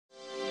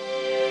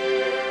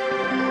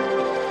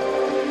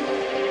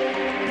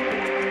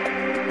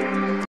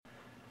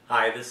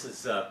Hi, this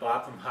is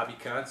Bob from Hobby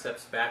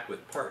Concepts back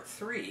with part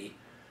 3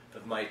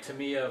 of my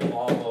Tamiya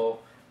Volvo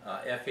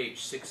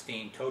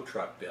FH16 tow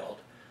truck build.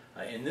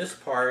 In this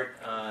part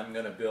I'm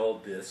going to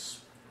build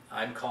this,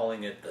 I'm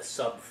calling it the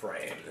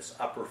subframe, this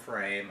upper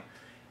frame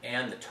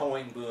and the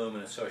towing boom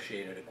and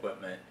associated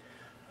equipment.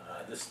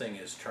 This thing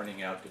is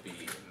turning out to be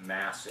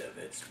massive.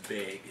 It's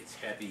big, it's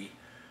heavy,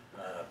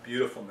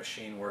 beautiful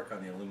machine work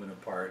on the aluminum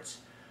parts.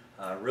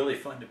 Really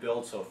fun to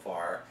build so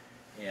far.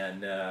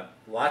 And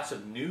lots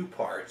of new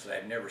parts that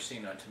I've never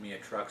seen on Tamiya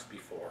trucks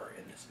before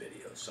in this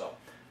video. So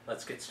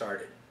let's get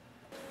started.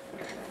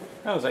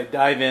 Now as I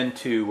dive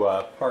into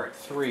part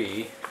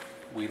 3,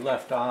 we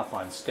left off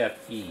on step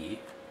E.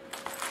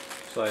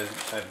 So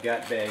I've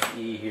got bag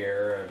E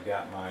here, I've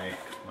got my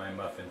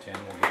muffin tin,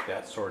 we'll get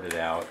that sorted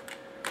out.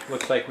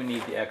 Looks like we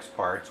need the X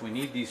parts. We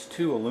need these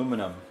two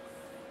aluminum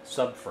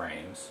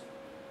subframes,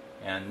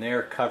 and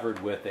they're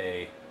covered with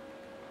a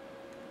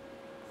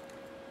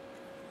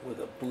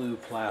blue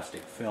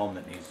plastic film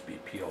that needs to be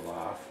peeled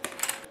off.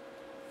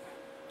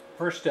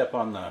 First step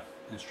on the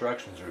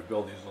instructions are to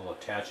build these little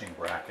attaching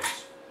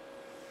brackets.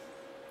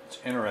 It's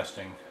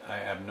interesting. I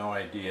have no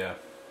idea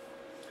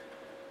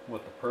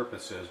what the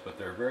purpose is, but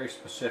they're very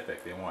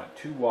specific. They want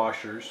 2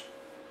 washers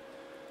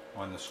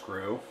on the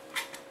screw,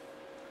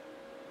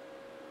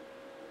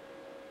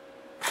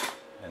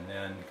 and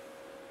then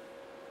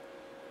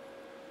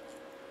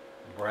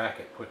a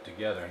bracket put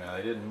together. Now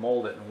they didn't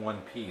mold it in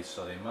one piece,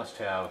 so they must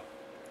have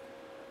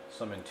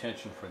some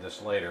intention for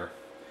this later,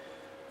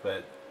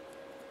 but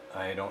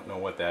I don't know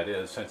what that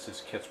is. Since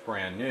this kit's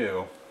brand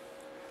new,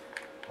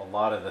 a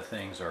lot of the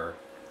things are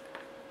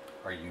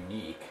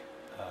unique,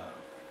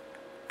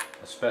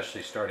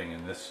 especially starting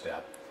in this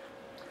step.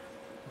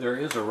 There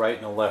is a right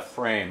and a left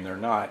frame. They're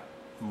not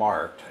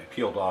marked. I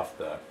peeled off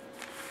the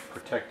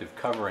protective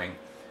covering,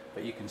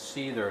 but you can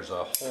see there's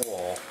a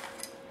hole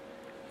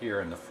here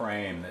in the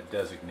frame that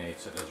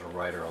designates it as a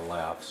right or a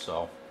left.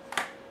 So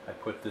I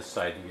put this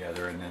side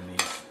together, and then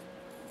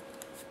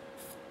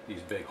these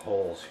big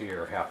holes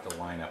here have to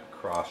line up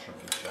across from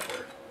each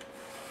other.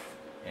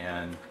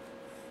 And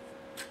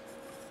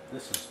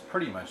this is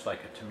pretty much like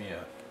a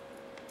Tamiya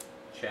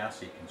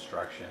chassis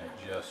construction.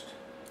 It just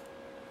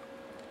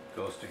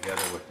goes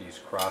together with these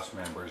cross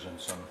members and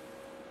some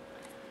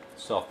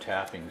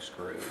self-tapping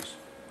screws.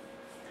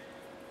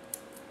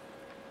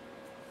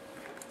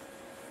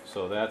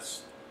 So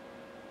this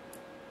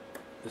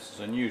is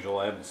unusual.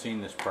 I haven't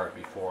seen this part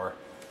before.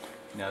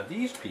 Now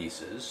these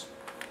pieces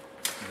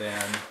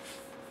then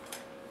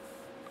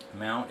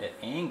mount at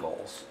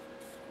angles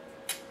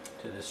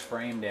to this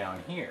frame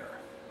down here,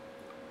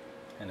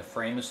 and the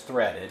frame is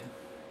threaded.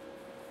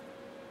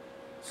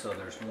 So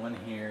there's one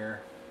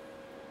here,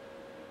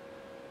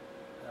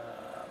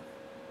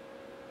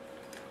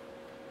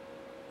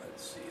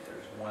 let's see,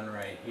 there's one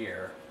right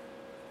here,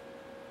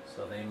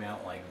 so they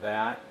mount like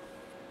that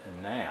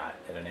and that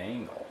at an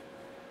angle.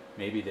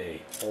 Maybe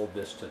they hold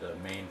this to the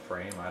main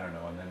frame, I don't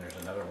know, and then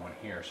there's another one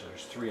here, so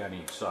there's 3 on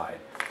each side.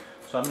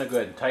 So I'm going to go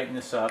ahead and tighten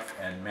this up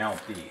and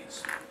mount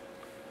these.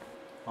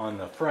 On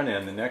the front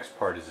end, the next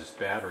part is this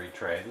battery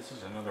tray. This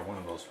is another one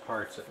of those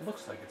parts that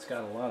looks like it's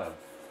got a lot of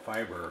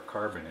fiber or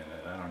carbon in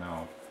it. I don't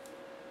know.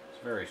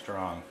 It's very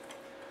strong.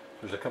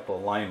 There's a couple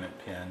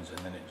alignment pins, and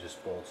then it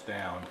just bolts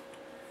down.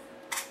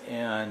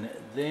 And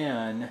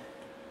then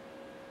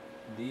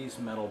these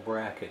metal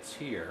brackets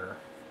here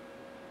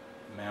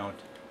mount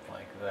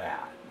like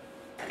that.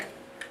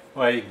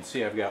 Well, you can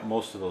see I've got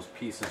most of those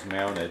pieces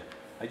mounted.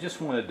 I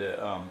just wanted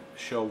to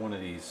show one of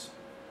these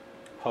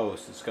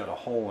posts. It's got a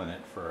hole in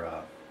it for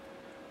a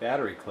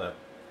battery clip,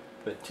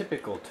 but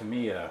typical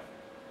Tamiya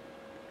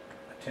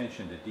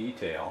attention to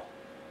detail,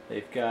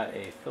 they've got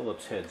a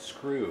Phillips head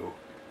screw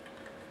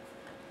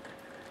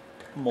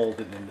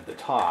molded into the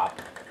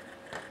top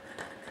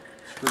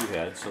screw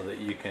head so that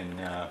you can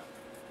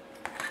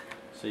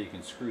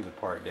screw the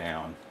part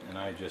down, and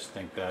I just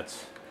think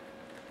that's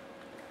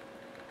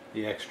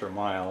the extra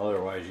mile.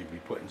 Otherwise you'd be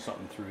putting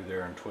something through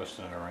there and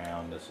twisting it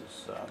around. This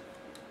is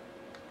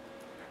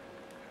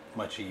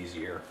much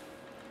easier.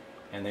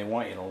 And they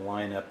want you to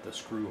line up the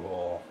screw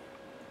hole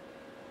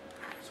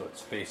so it's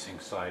facing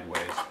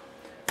sideways.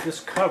 This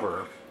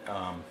cover,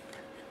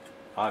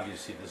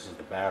 obviously this is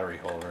the battery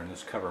holder, and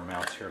this cover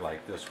mounts here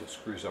like this with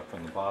screws up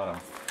from the bottom.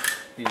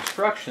 The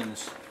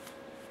instructions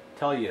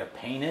tell you to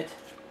paint it,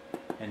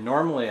 and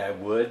normally I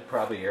would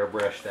probably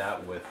airbrush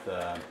that with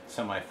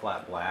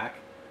semi-flat black.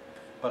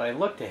 But I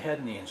looked ahead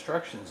in the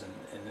instructions,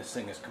 and this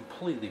thing is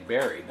completely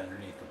buried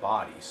underneath the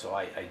body, so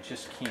I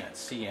just can't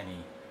see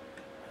any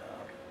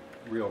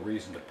real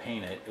reason to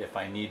paint it. If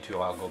I need to,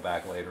 I'll go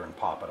back later and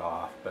pop it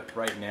off. But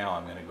right now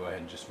I'm going to go ahead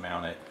and just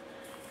mount it,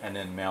 and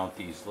then mount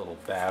these little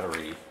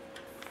battery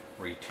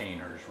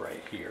retainers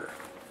right here.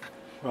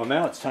 Well,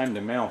 now it's time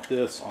to mount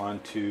this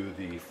onto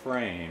the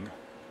frame.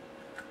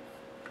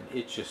 And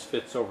it just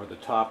fits over the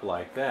top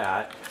like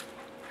that,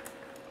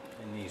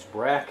 and these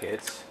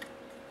brackets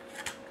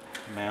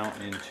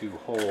mount into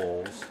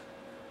holes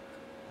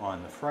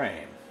on the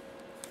frame.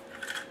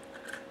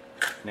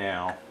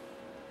 Now,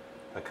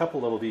 a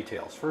couple little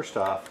details. First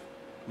off,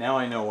 now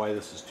I know why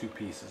this is two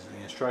pieces. In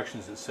the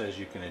instructions it says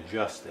you can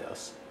adjust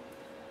this.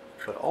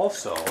 But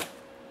also,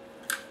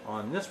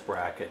 on this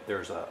bracket,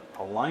 there's a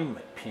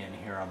alignment pin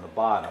here on the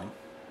bottom,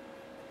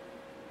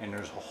 and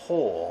there's a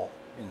hole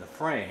in the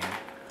frame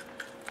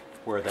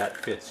where that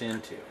fits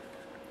into.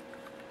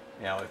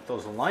 Now, if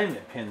those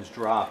alignment pins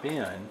drop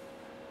in,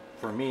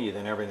 for me,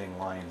 then everything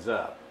lines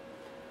up.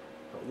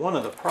 But one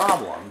of the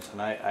problems,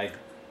 and I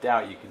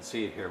doubt you can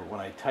see it here, but when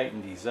I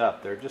tighten these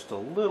up, they're just a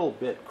little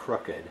bit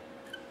crooked.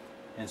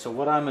 And so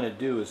what I'm going to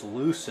do is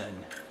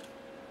loosen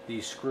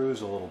these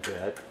screws a little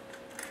bit,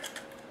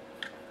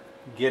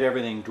 get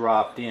everything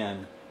dropped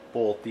in,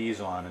 bolt these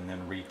on, and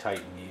then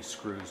retighten these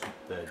screws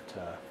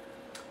that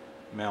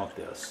mount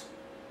this.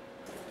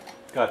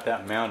 Got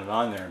that mounted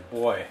on there, and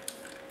boy,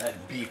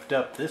 that beefed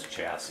up this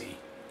chassis.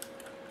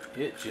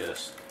 It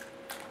just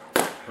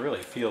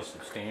really feels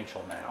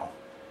substantial now.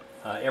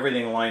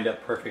 Everything lined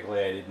up perfectly.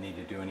 I didn't need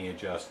to do any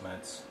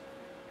adjustments.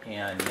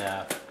 And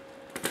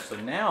so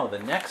now the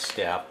next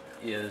step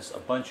is a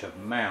bunch of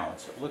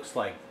mounts. It looks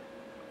like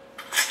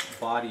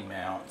body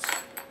mounts,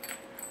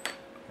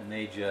 and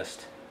they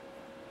just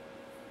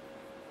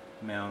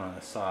mount on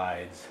the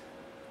sides.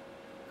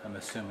 I'm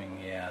assuming,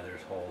 yeah,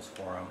 there's holes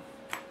for them.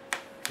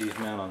 These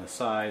mount on the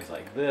sides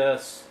like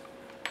this.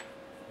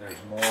 There's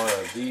more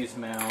of these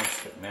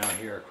mounts that mount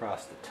here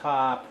across the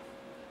top.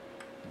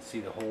 You can see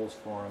the holes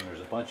for them. There's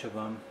a bunch of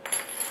them.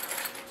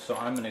 So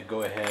I'm going to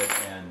go ahead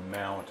and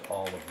mount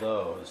all of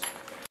those.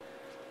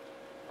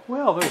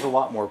 Well, there's a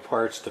lot more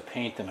parts to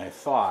paint than I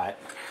thought.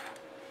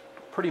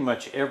 Pretty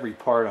much every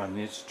part on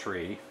this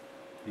tree,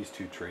 these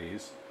two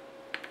trees,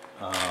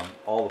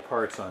 all the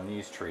parts on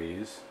these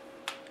trees,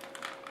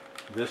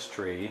 this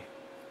tree,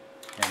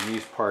 and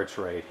these parts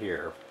right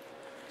here.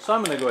 So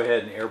I'm going to go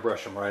ahead and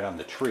airbrush them right on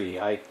the tree.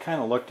 I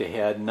kind of looked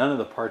ahead. None of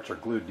the parts are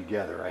glued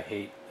together. I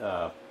hate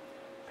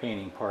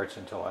painting parts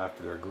until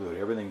after they're glued.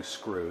 Everything's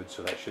screwed,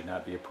 so that should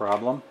not be a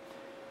problem.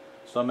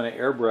 So I'm going to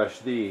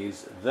airbrush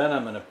these, then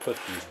I'm going to put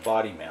these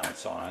body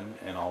mounts on,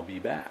 and I'll be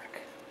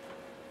back.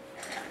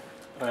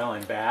 Well,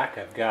 I'm back.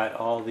 I've got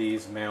all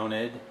these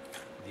mounted,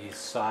 these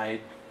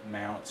side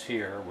mounts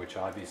here, which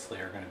obviously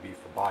are going to be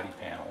for body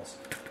panels.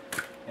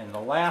 And the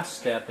last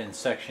step in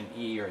section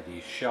E are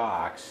these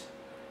shocks,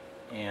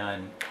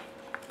 and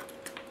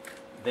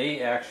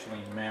they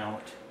actually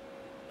mount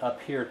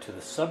up here to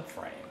the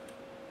subframe.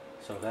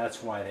 So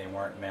that's why they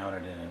weren't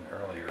mounted in an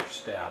earlier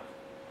step.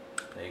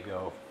 They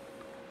go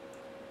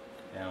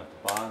down at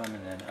the bottom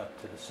and then up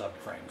to the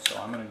subframe.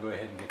 So I'm going to go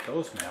ahead and get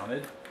those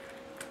mounted,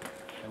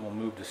 and we'll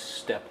move to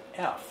step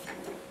F.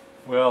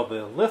 Well,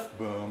 the lift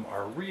boom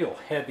are real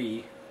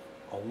heavy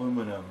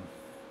aluminum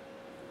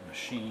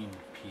machine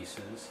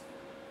pieces.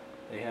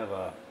 They have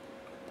a,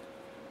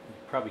 you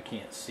probably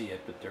can't see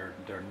it, but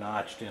they're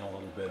notched in a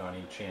little bit on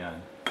each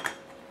end.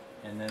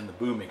 And then the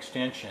boom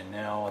extension.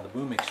 Now, the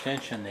boom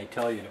extension, they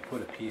tell you to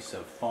put a piece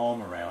of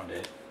foam around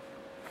it.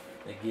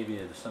 They give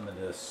you some of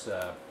this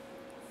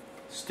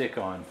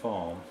stick-on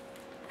foam.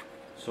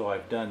 So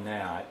I've done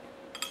that,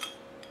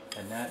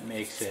 and that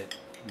makes it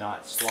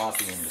not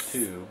sloppy in the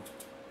tube.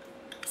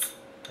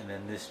 And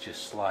then this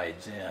just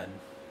slides in.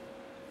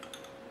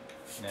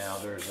 Now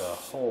there's a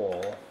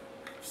hole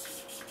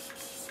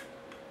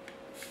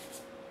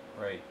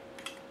right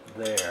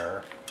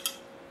there,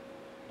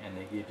 and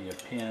they give you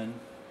a pin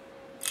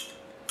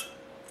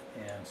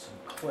and some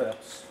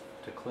clips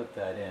to clip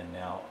that in.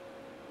 Now,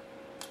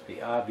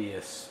 the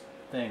obvious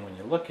thing when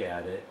you look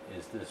at it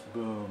is this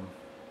boom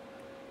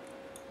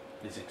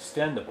is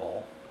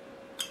extendable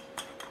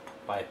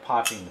by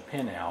popping the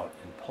pin out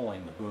and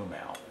pulling the boom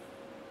out.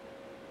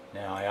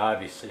 Now, I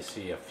obviously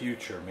see a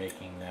future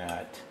making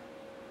that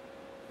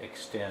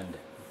extend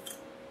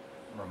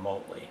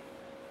remotely.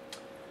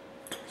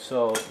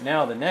 So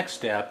now the next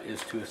step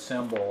is to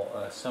assemble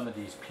some of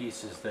these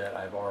pieces that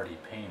I've already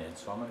painted.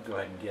 So I'm going to go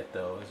ahead and get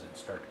those and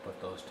start to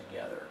put those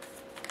together.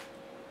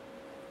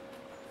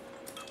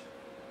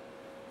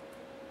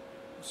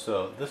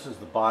 So this is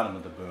the bottom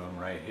of the boom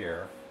right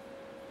here.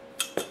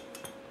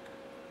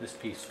 This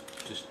piece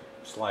just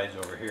slides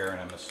over here, and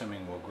I'm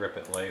assuming we'll grip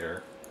it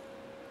later.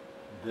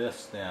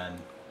 This then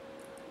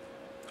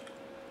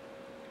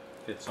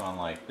fits on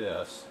like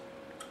this,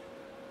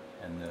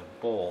 and the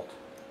bolt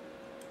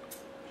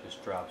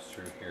just drops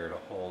through here to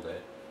hold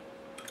it.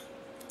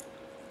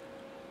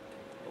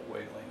 A little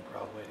wiggling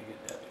probably to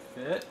get that to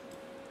fit.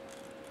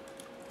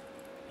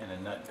 And a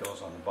nut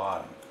goes on the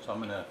bottom. So I'm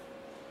going to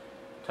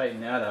tighten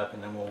that up,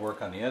 and then we'll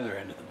work on the other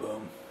end of the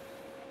boom.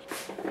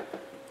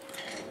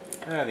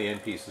 The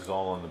end piece is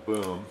all on the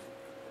boom.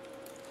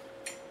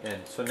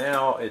 And so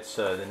now it's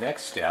the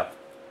next step,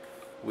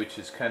 which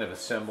is kind of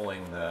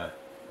assembling the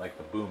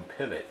boom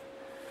pivot.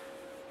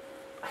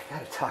 I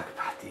got to talk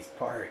about these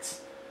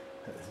parts.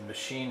 These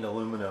machined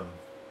aluminum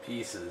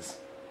pieces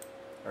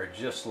are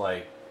just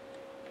like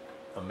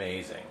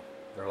amazing.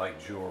 They're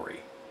like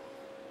jewelry.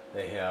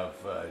 They have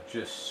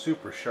just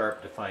super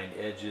sharp defined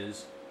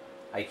edges.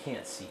 I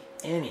can't see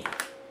any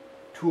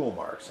tool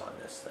marks on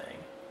this thing.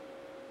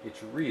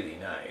 It's really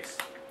nice.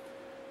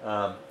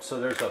 So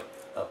there's a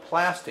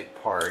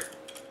plastic part.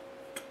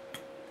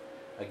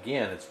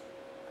 Again, it's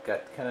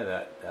got kind of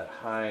that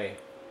high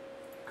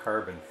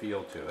carbon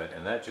feel to it,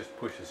 and that just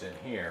pushes in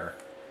here.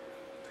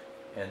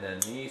 And then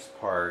these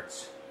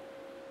parts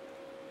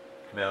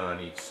mount on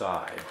each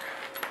side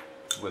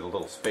with a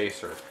little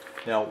spacer.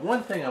 Now,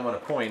 one thing I want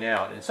to point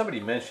out, and somebody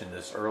mentioned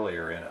this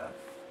earlier in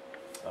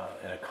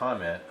a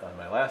comment on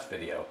my last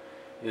video,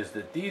 is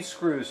that these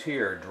screws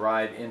here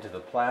drive into the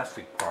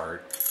plastic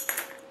part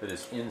that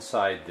is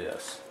inside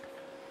this.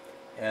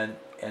 And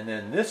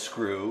then this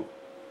screw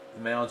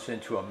mounts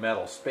into a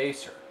metal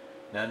spacer.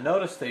 Now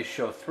notice they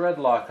show thread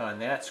lock on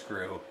that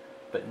screw,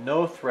 but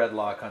no thread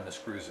lock on the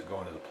screws that go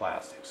into the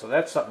plastic. So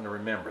that's something to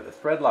remember. The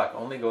thread lock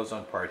only goes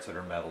on parts that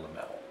are metal to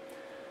metal.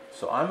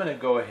 So I'm going to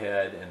go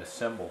ahead and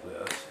assemble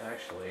this.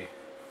 Actually,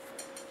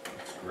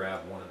 let's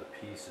grab one of the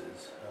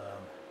pieces.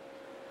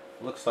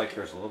 Looks like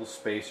there's a little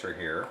spacer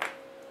here.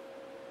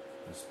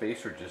 The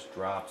spacer just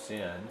drops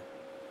in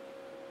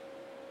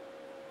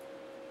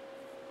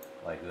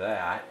like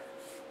that.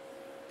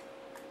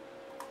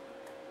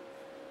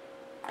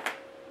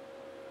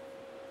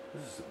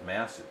 This is a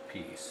massive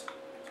piece.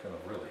 It's going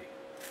to really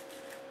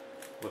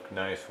look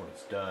nice when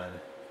it's done.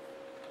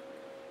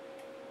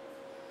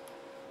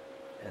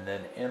 And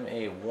then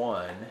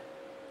MA1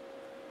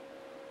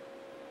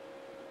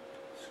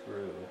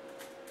 screw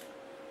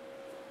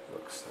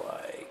looks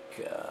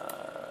like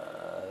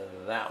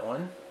that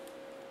one.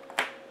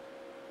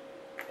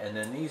 And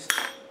then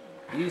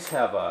these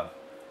have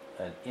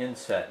an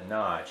inset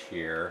notch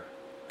here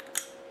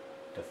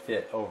to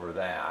fit over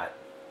that,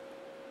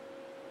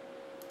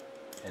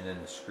 and then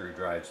the screw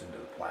drives into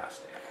the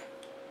plastic.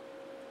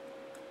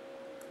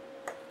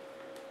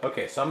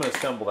 Okay, so I'm going to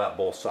assemble that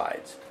both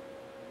sides.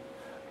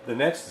 The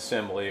next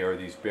assembly are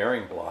these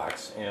bearing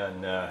blocks,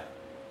 and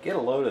get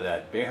a load of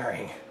that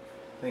bearing.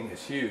 Thing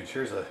is huge.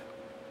 Here's a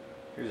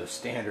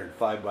standard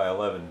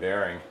 5x11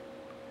 bearing.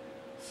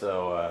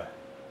 So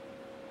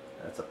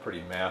that's a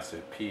pretty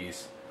massive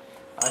piece.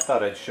 I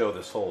thought I'd show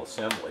this whole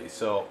assembly.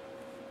 So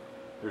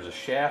there's a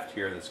shaft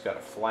here that's got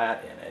a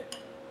flat in it,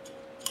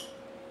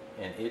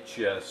 and it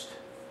just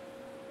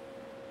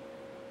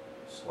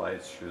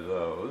slides through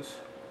those.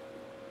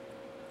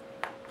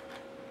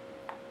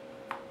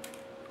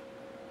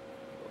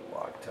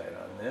 Loctite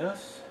on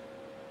this.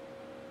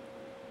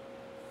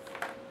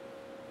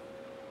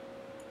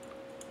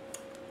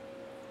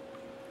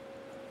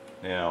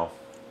 Now,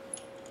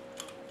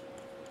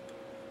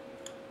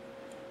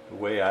 the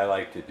way I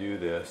like to do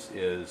this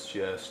is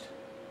just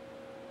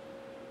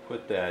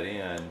put that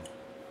in,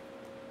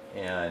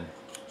 and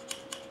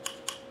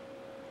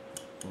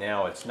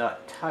now it's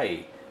not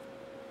tight,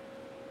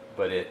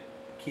 but it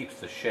keeps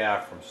the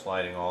shaft from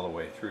sliding all the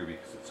way through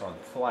because it's on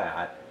the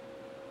flat.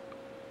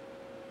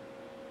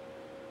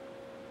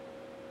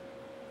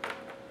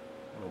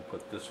 And we'll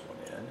put this one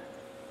in.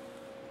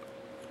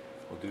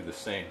 We'll do the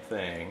same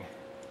thing.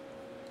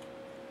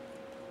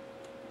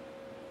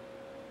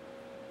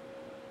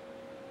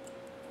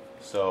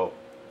 So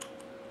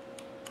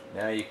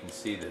now you can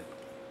see that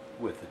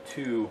with the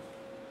two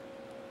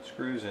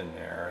screws in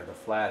there, the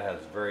flat has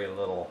very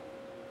little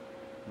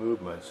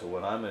movement. So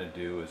what I'm going to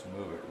do is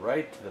move it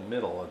right to the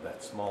middle of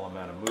that small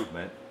amount of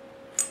movement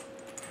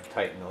and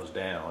tighten those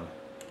down,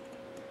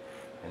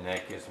 and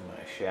that gives me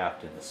my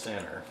shaft in the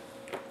center.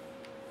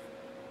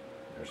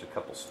 There's a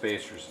couple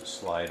spacers to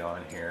slide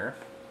on here,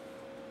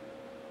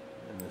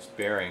 and this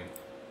bearing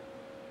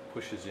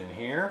pushes in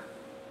here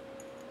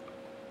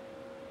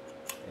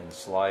and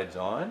slides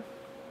on.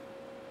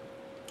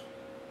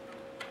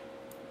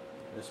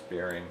 This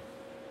bearing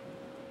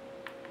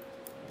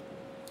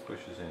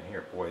pushes in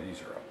here. Boy,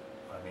 these are,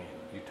 I mean,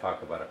 you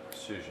talk about a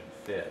precision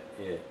fit.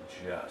 It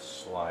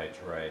just slides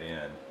right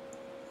in.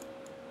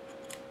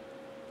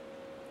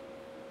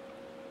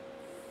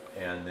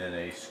 And then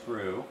a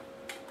screw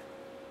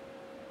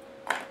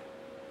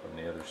from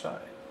the other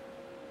side.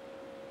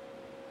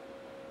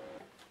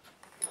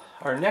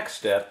 Our next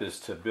step is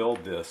to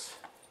build this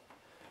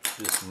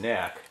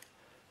neck.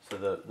 So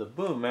the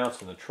boom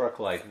mounts in the truck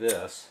like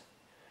this,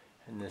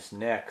 and this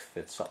neck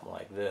fits something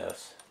like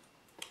this.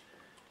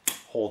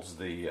 Holds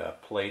the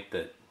plate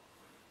that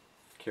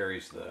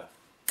carries the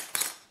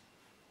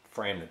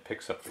frame that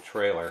picks up the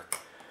trailer.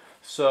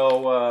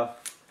 So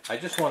I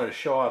just wanted to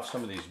show off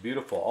some of these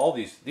beautiful,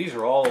 these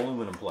are all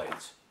aluminum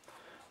plates.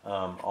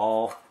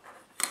 All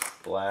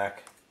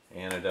black,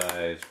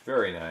 anodized,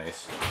 very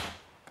nice.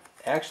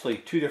 Actually,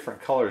 two different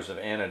colors of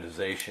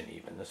anodization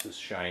even. This is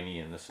shiny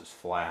and this is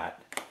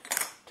flat.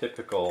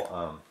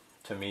 Typical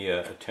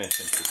Tamiya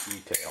attention to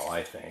detail,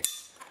 I think.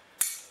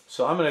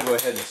 So I'm going to go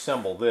ahead and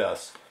assemble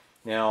this.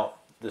 Now,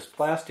 this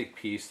plastic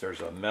piece,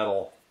 there's a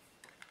metal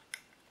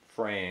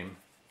frame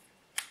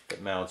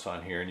that mounts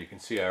on here, and you can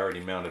see I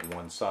already mounted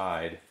one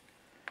side.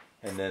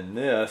 And then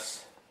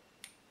this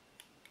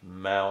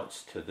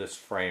mounts to this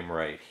frame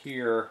right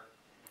here,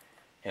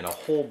 and a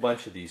whole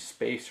bunch of these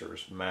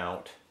spacers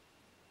mount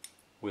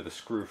with a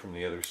screw from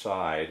the other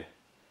side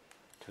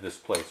to this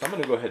plate. So I'm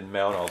going to go ahead and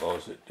mount all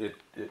those. It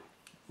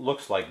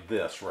looks like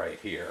this right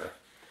here.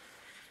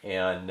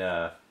 And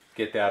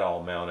get that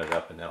all mounted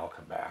up, and then I'll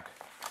come back.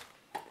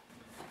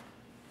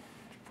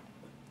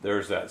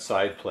 There's that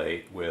side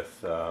plate with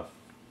the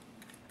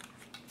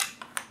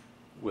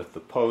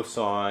posts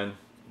on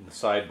and the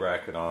side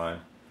bracket on.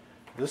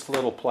 This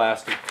little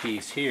plastic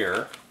piece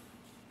here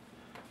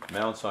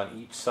mounts on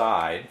each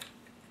side.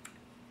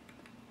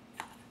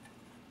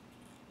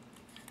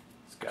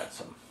 It's got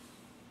some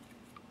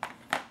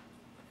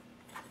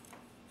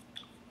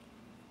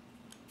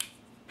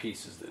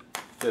pieces that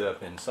fit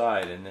up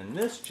inside, and then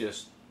this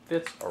just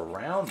fits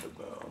around the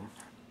boom.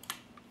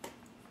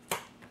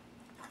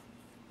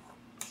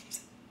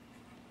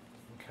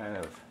 Kind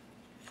of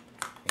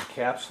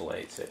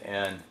encapsulates it,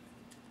 and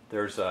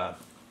there's a,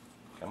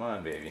 come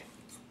on baby,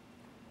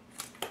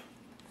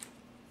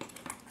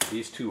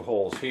 these two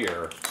holes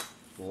here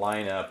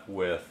line up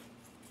with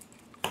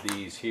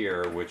these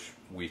here, which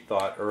we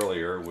thought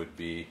earlier would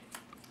be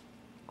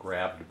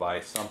grabbed by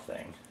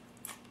something,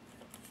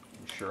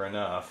 and sure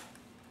enough,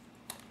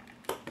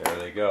 there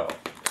they go.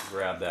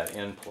 Grab that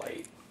end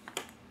plate.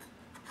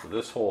 So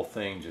this whole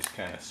thing just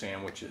kind of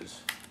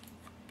sandwiches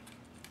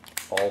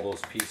all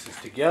those pieces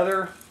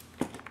together,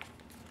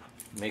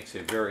 makes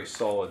a very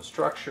solid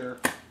structure,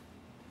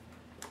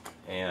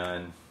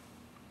 and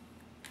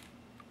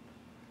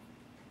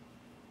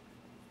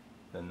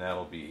then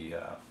that'll be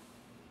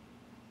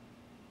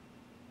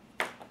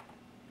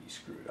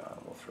screwed on.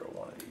 We'll throw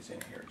one of these in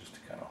here just to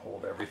kind of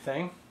hold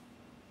everything.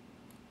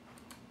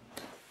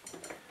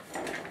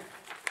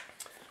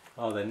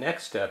 The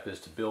next step is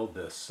to build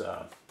this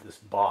this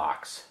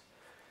box,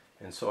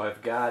 and so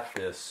I've got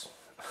this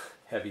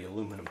heavy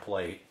aluminum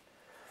plate.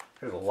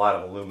 There's a lot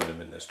of aluminum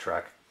in this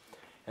truck,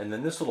 and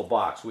then this little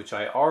box, which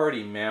I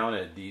already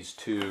mounted these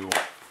two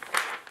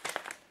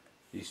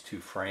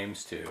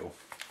frames to,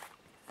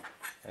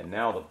 and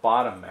now the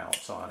bottom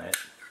mounts on it.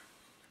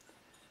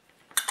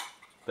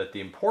 But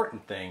the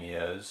important thing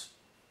is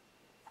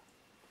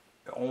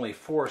only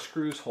 4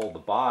 screws hold the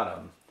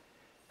bottom,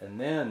 and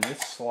then this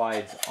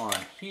slides on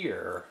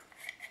here,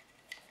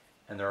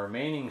 and the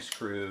remaining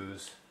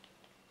screws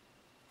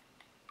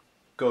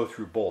go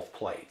through both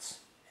plates.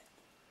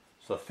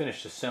 So the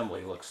finished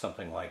assembly looks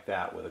something like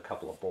that with a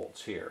couple of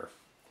bolts here.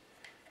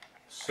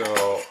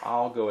 So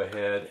I'll go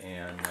ahead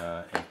and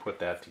put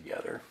that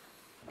together.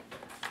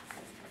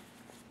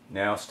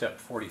 Now step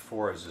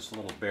 44 is this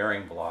little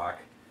bearing block.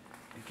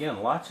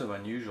 Again, lots of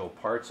unusual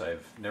parts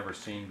I've never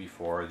seen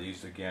before.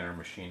 These again are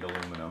machined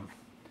aluminum.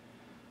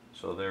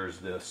 So there's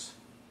this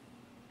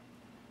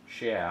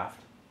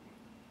shaft.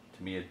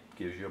 To me it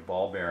gives you a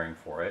ball bearing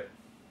for it.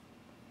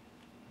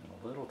 And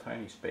a little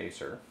tiny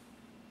spacer.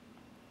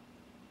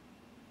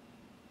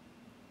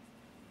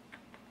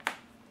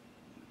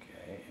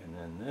 Okay, and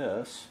then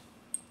this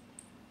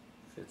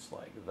fits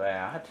like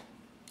that.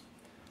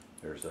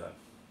 There's a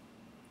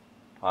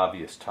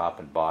obvious top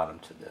and bottom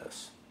to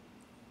this.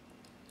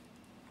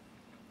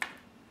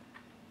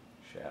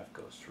 Shaft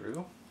goes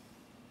through.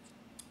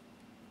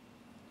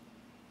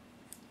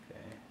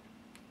 Okay,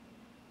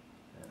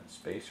 and a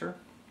spacer,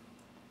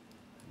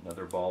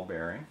 another ball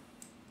bearing.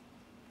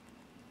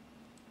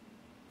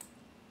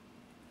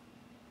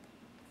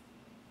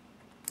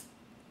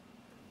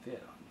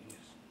 Fit on these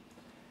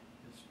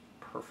is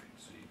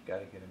perfect, so you've got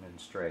to get them in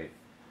straight.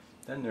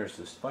 Then there's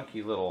this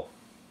funky little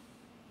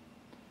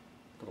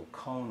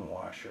cone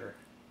washer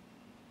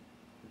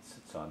that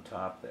sits on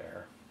top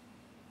there.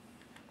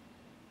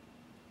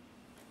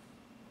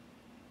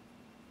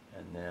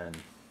 And then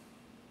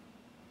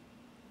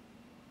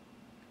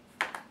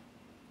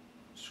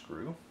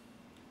screw.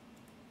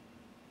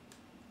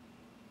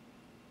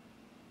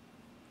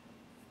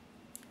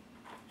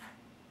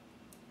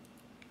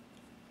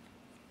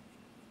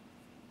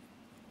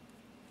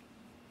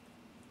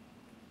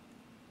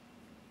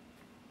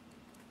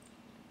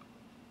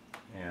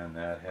 And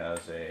that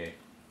has a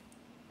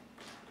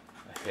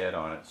head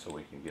on it so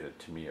we can get a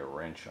Tamiya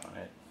wrench on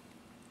it.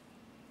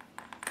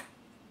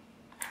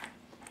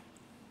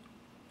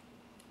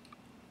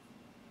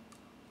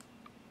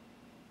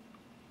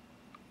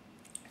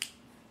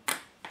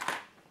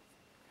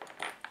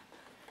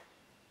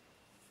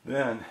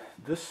 Then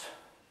this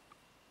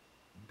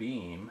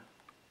beam,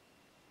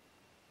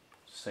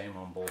 same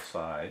on both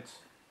sides,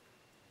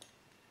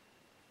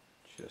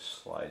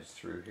 just slides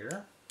through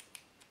here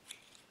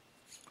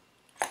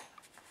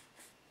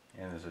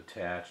and is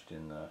attached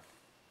in the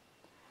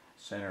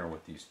center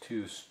with these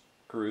 2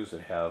 screws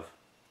that have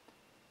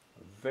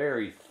a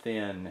very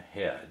thin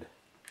head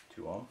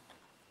to them.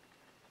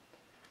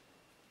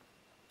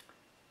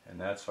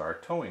 And that's our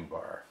towing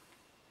bar.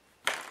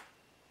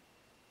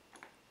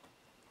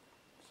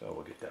 So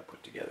we'll get that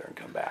put together and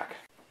come back.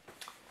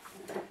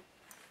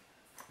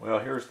 Well,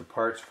 here's the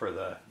parts for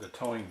the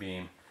towing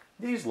beam.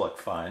 These look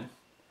fun.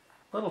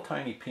 Little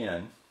tiny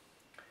pin.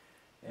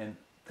 And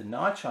the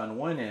notch on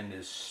one end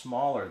is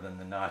smaller than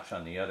the notch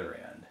on the other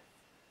end.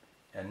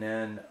 And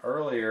then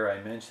earlier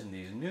I mentioned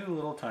these new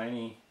little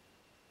tiny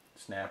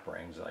snap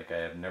rings like I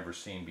have never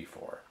seen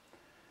before.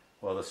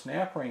 Well, the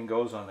snap ring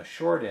goes on the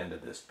short end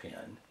of this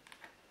pin.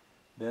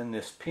 Then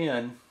this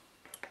pin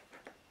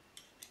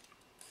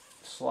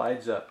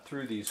slides up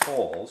through these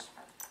holes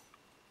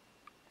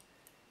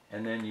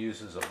and then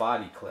uses a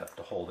body clip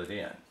to hold it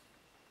in.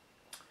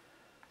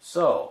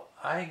 So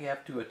I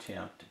have to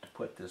attempt to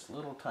put this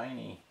little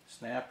tiny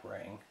snap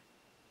ring,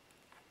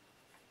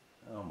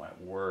 oh my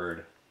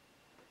word,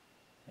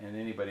 and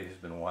anybody who's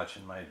been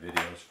watching my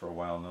videos for a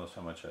while knows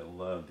how much I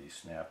love these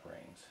snap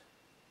rings.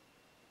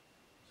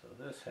 So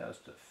this has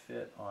to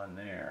fit on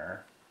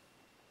there.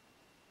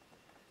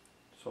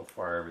 So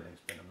far everything's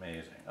been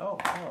amazing. Oh,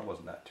 well, it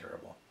wasn't that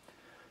terrible.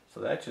 So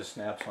that just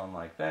snaps on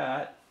like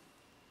that.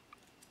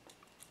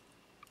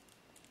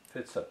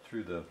 Fits up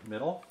through the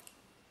middle.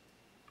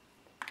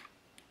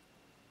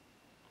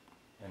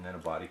 And then a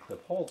body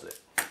clip holds it.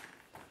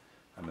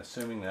 I'm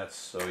assuming that's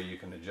so you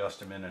can adjust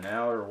them in and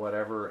out or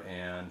whatever,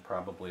 and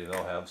probably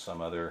they'll have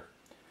some other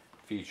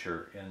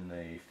feature in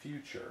the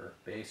future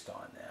based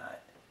on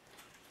that.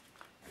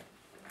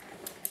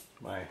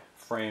 My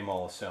frame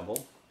all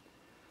assembled.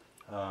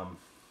 Now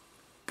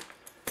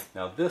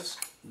this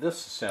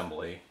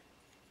assembly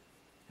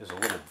is a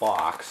little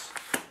box,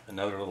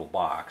 another little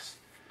box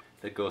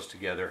that goes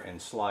together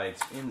and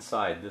slides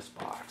inside this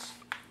box.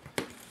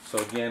 So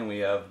again, we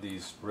have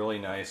these really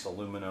nice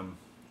aluminum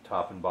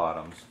top and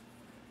bottoms,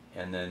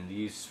 and then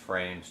these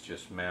frames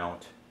just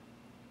mount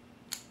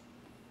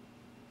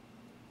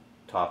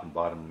top and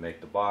bottom to make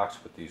the box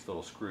with these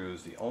little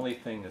screws. The only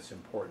thing that's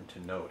important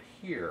to note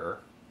here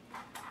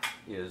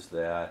is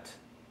that,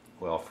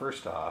 well,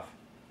 first off,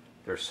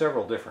 there's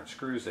several different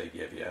screws they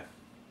give you,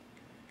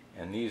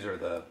 and these are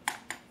the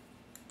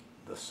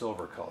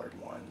silver colored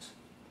ones.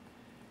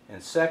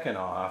 And second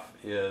off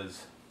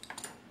is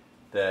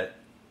that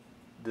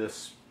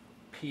this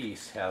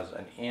piece has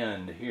an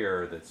end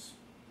here that's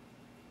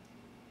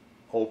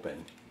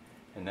open,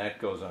 and that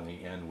goes on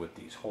the end with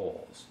these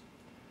holes.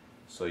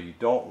 So you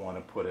don't want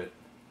to put it,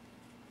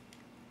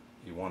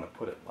 you want to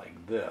put it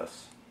like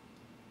this,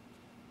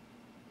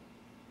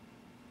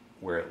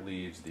 where it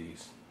leaves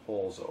these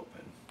holes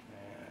open.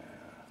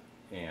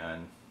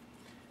 And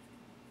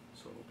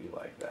so it'll be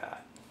like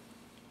that.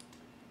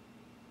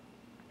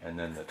 And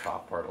then the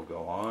top part will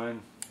go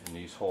on, and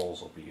these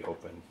holes will be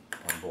open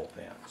on both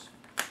ends.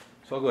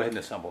 So I'll go ahead and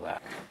assemble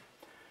that.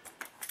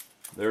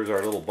 There's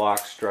our little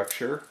box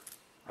structure,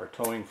 our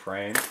towing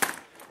frame.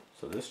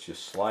 So this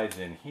just slides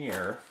in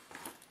here,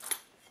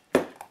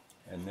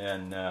 and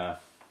then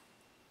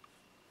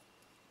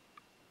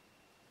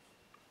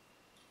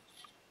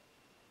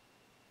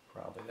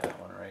probably that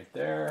one right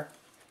there.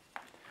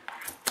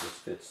 This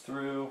fits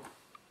through.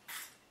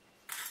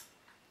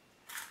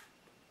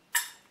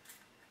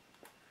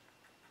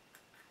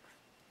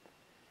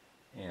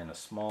 And a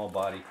small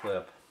body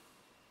clip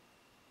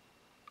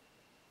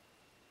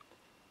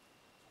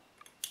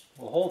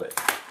will hold it.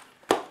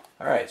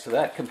 Alright, so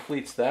that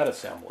completes that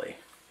assembly.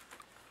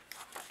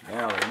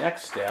 Now the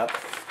next step,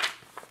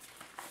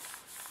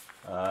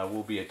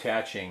 we'll be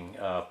attaching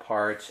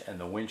parts and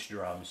the winch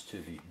drums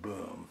to the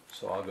boom.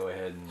 So I'll go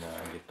ahead and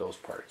get those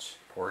parts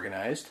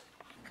organized.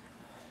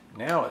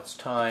 Now it's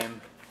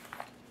time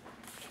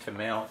to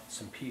mount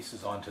some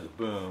pieces onto the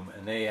boom,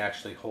 and they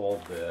actually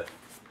hold the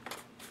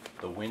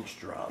winch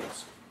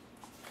drums.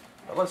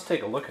 But let's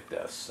take a look at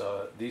this.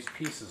 These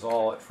pieces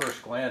all, at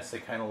first glance, they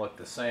kind of look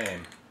the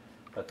same,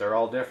 but they're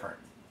all different.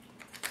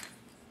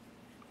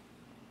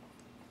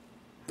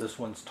 This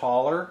one's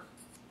taller,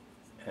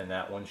 and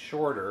that one's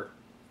shorter.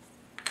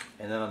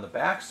 And then on the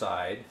back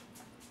side,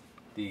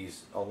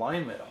 these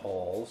alignment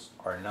holes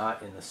are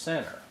not in the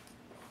center.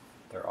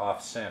 They're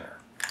off center.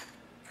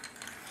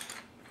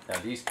 Now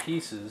these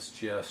pieces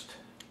just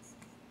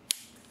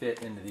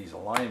fit into these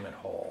alignment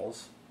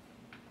holes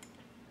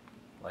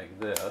like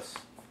this,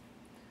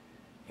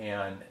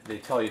 and they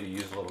tell you to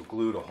use a little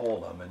glue to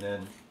hold them, and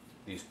then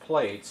these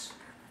plates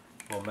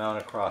will mount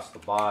across the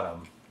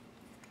bottom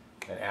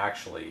and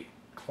actually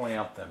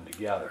clamp them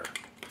together.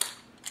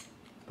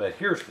 But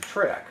here's the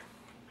trick.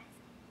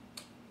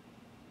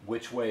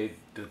 Which way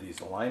do these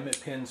alignment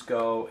pins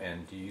go,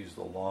 and do you use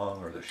the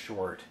long or the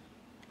short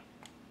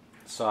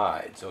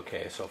sides?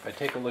 Okay, so if I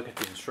take a look at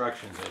the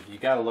instructions, you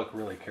got to look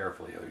really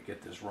carefully or you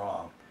get this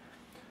wrong.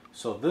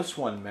 So this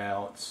one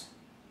mounts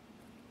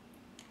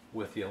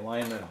with the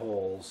alignment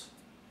holes,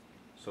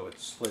 so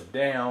it's slid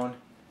down,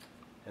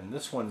 and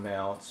this one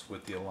mounts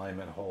with the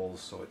alignment holes,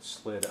 so it's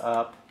slid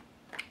up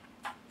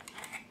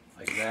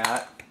like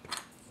that,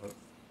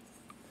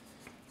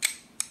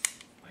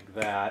 like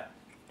that,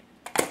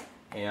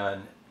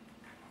 and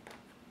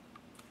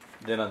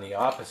then on the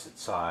opposite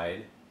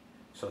side,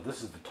 so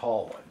this is the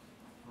tall one.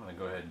 I'm going to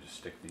go ahead and just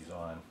stick these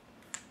on.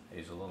 I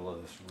use a little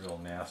of this real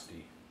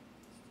nasty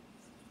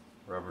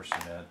rubber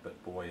cement,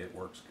 but boy, it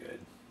works good.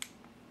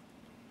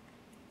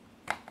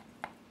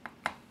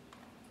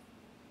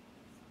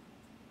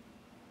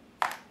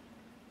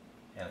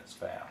 And it's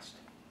fast.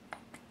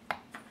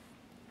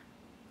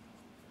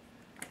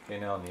 Okay,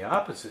 now on the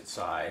opposite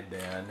side,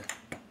 then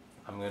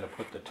I'm going to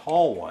put the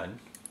tall one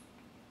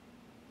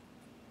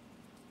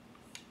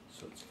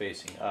so it's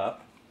facing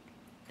up,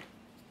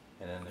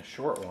 and then the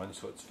short one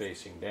so it's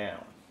facing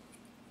down.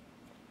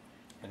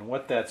 And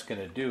what that's going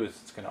to do is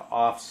it's going to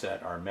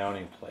offset our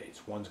mounting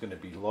plates. One's going to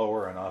be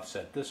lower and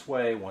offset this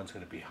way, one's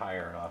going to be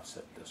higher and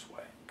offset this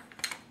way.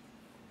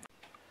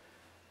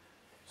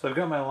 So I've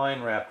got my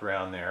line wrapped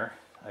around there.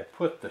 I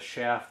put the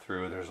shaft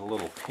through. There's a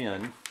little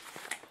pin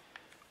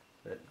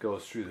that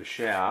goes through the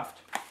shaft,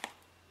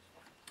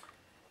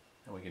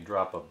 and we can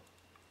drop a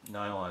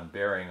nylon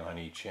bearing on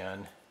each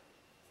end.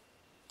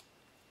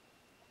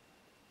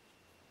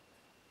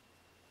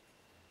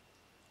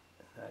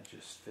 And that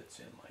just fits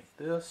in like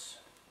this.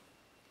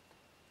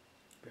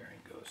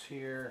 Bearing goes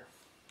here,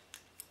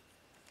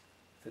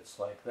 fits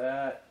like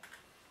that.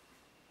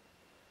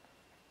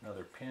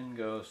 Another pin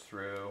goes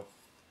through.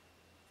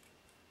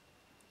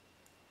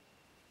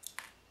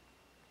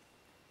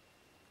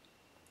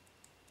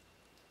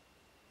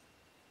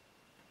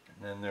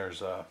 And then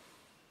there's a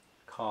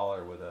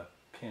collar with a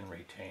pin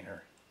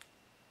retainer.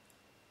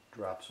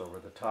 Drops over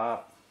the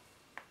top.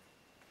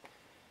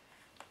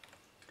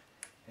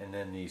 And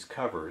then these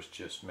covers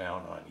just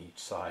mount on each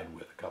side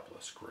with a couple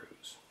of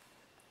screws.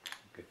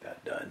 Get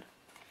that done.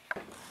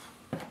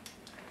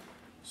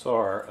 So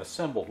our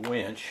assembled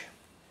winch,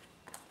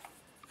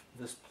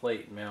 this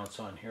plate mounts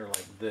on here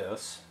like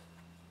this,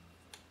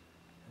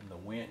 and the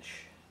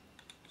winch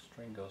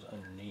string goes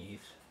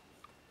underneath,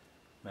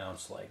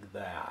 mounts like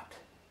that.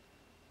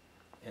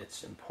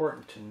 It's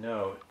important to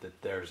note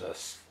that there's a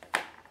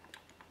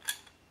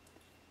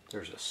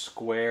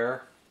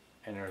square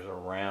and there's a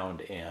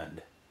round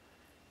end,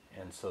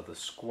 and so the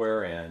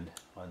square end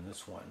on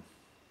this one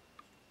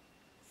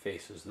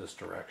faces this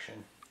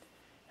direction,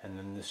 and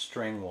then this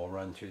string will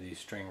run through these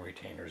string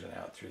retainers and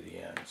out through the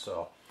end.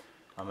 So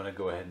I'm going to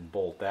go ahead and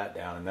bolt that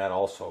down, and that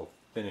also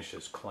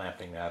finishes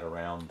clamping that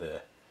around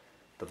the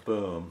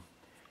boom,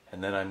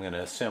 and then I'm going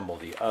to assemble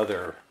the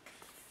other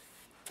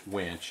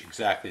winch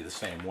exactly the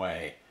same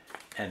way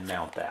and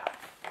mount that.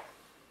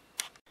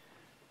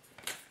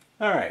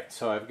 Alright,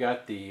 so I've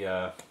got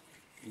the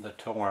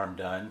tow arm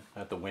done,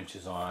 got the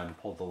winches on,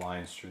 pulled the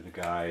lines through the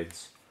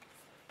guides,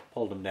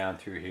 pulled them down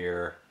through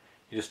here.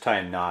 You just tie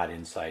a knot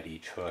inside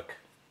each hook,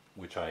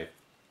 which I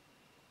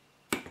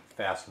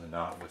fasten the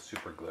knot with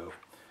super glue.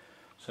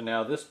 So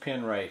now this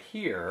pin right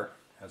here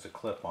has a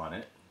clip on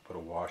it, put a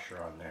washer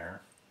on there,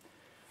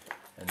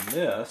 and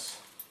this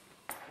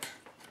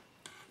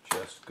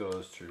just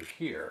goes through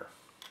here.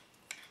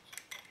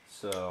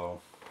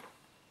 So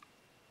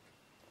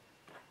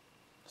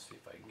let's see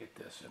if I can get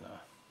this in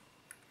a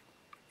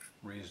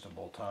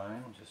reasonable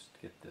time. Just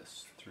get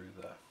this through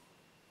the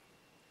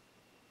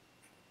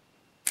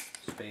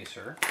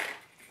spacer.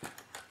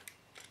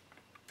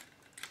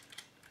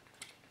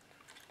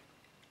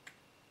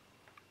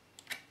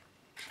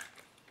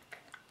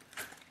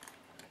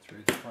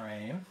 Through the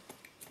frame.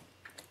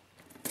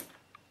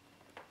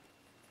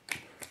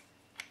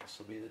 This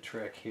will be the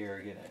trick here,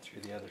 getting it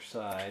through the other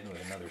side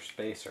with another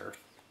spacer.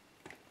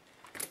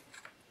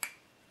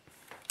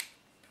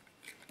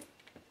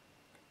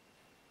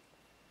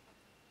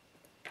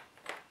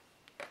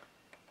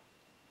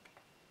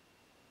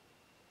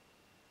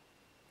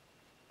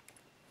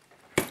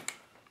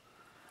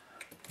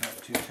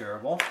 Not too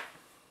terrible.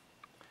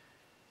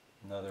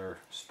 Another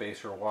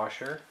spacer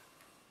washer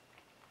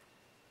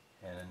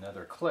and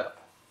another clip.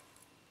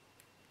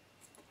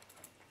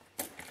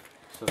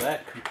 So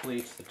that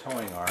completes the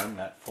towing arm.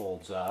 That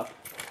folds up.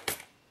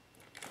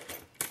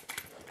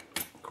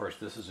 Of course,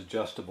 this is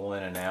adjustable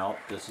in and out.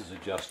 This is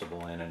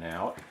adjustable in and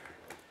out.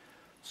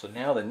 So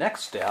now the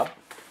next step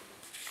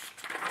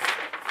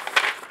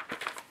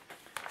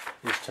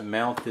is to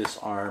mount this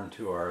arm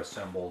to our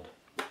assembled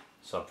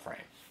subframe.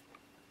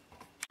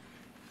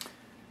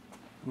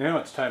 Now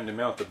it's time to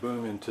mount the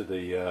boom into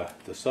the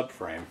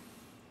subframe.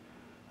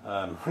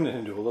 I'm running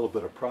into a little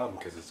bit of problem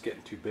because it's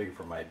getting too big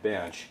for my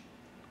bench.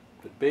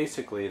 But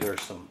basically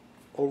there's some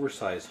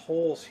oversized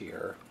holes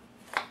here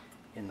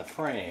in the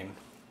frame,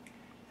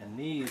 and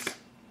these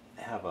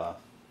have a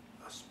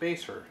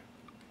spacer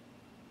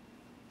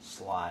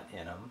slot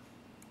in them.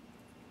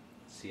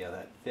 See how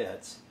that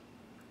fits?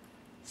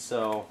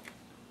 So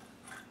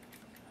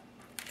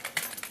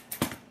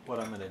what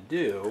I'm going to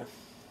do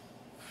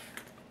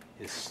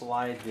is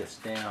slide this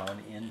down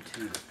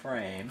into the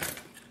frame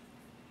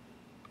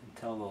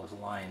until those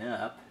line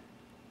up,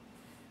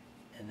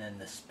 and then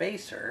the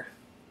spacer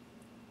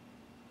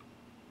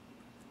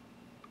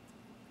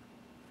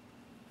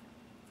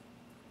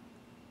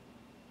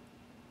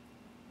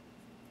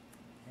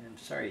I'm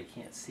sorry you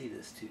can't see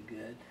this too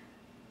good.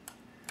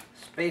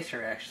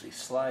 Spacer actually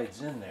slides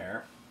in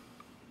there.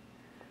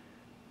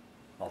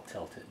 I'll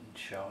tilt it and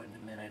show it in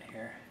a minute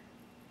here.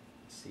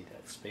 See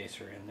that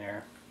spacer in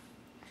there.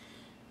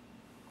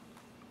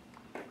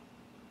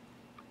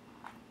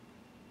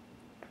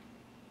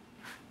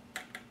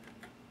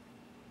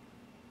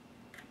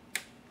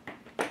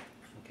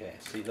 Okay,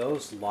 see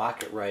those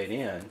lock it right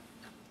in,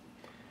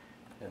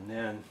 and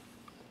then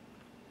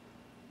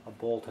a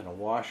bolt and a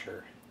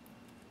washer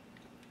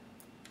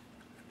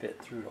fit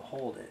through to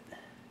hold it.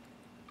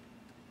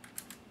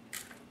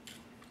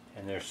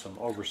 And there's some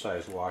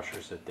oversized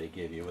washers that they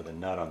give you with a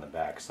nut on the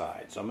back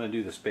side. So I'm going to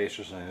do the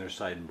spacers on the other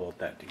side and bolt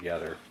that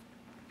together.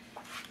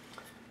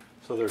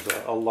 So there's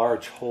a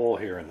large hole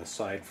here in the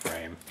side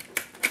frame.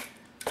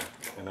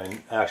 And I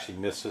actually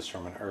missed this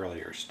from an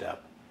earlier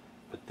step.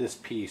 But this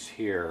piece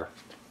here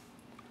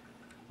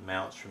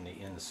mounts from the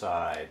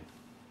inside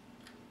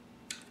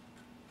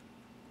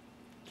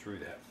through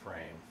that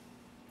frame.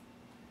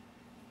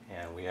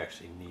 And we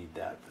actually need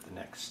that for the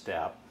next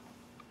step.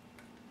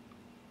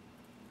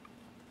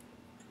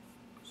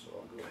 So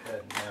I'll go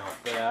ahead and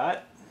mount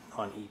that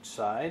on each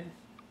side.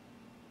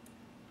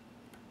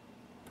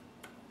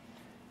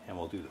 And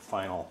we'll do the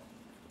final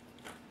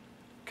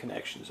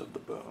connections of the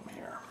boom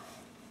here.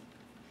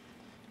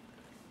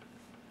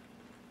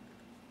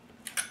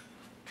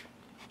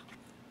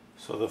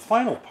 So the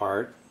final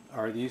part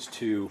are these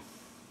two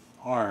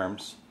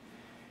arms,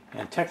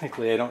 and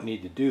technically I don't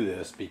need to do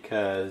this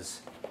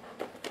because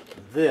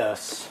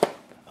this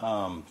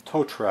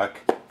tow truck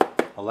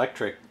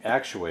electric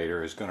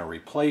actuator is going to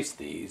replace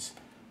these,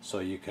 so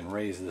you can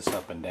raise this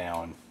up and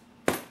down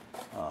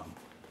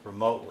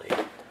remotely.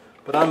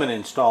 But I'm going to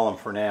install them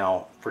for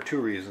now for two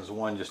reasons.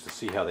 One, just to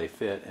see how they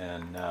fit,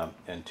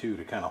 and two,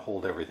 to kind of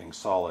hold everything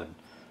solid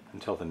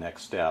until the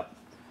next step.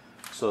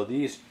 So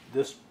this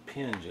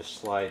pin just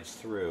slides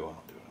through.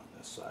 I'll do it on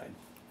this side.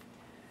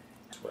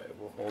 This way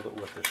we'll hold it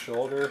with the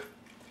shoulder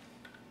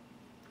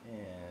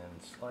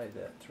and slide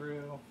that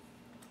through.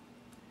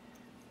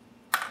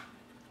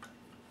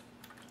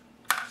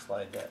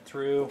 Slide that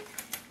through.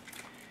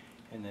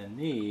 And then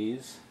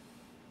these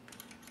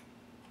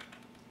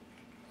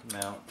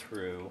mount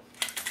through.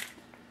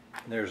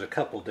 And there's a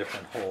couple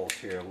different holes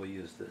here. We'll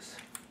use this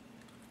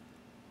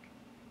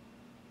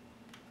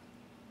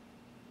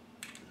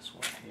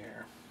one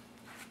here.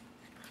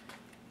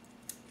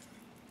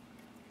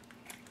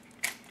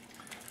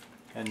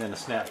 And then a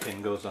snap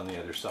pin goes on the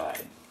other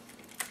side.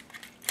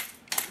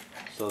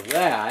 So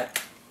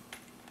that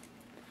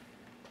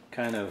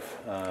kind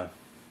of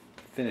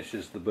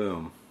finishes the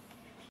boom.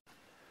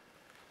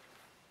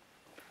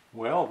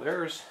 Well,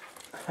 there's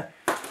move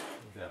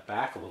that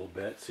back a little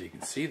bit so you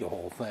can see the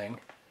whole thing.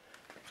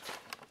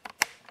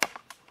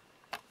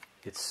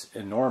 It's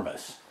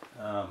enormous,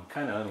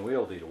 kind of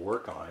unwieldy to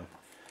work on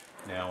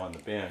now on the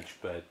bench,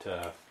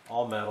 but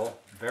all metal,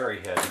 very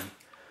heavy.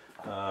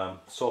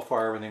 So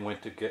far everything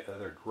went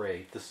together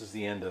great. This is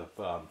the end of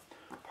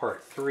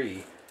part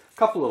 3. A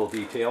couple little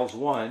details.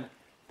 One,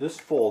 this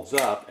folds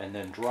up and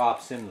then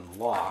drops in and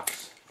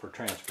locks for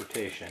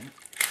transportation,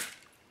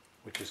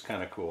 which is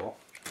kind of cool.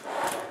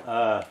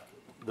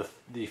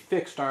 The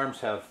fixed arms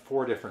have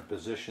 4 different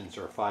positions,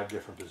 or 5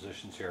 different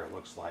positions here it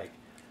looks like,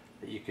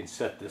 that you can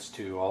set this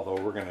to,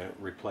 although we're going to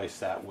replace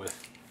that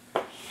with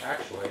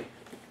actually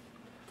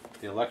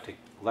the electric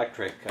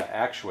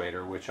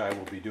actuator, which I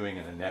will be doing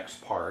in the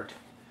next part.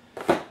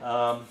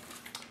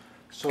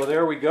 So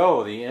there we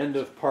go, the end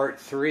of part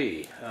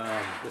 3.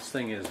 This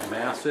thing is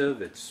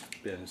massive. It's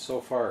been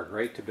so far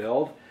great to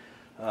build.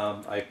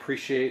 I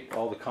appreciate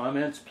all the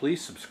comments.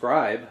 Please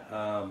subscribe.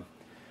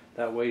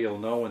 That way you'll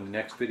know when the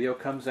next video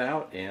comes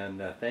out.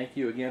 And thank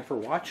you again for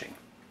watching.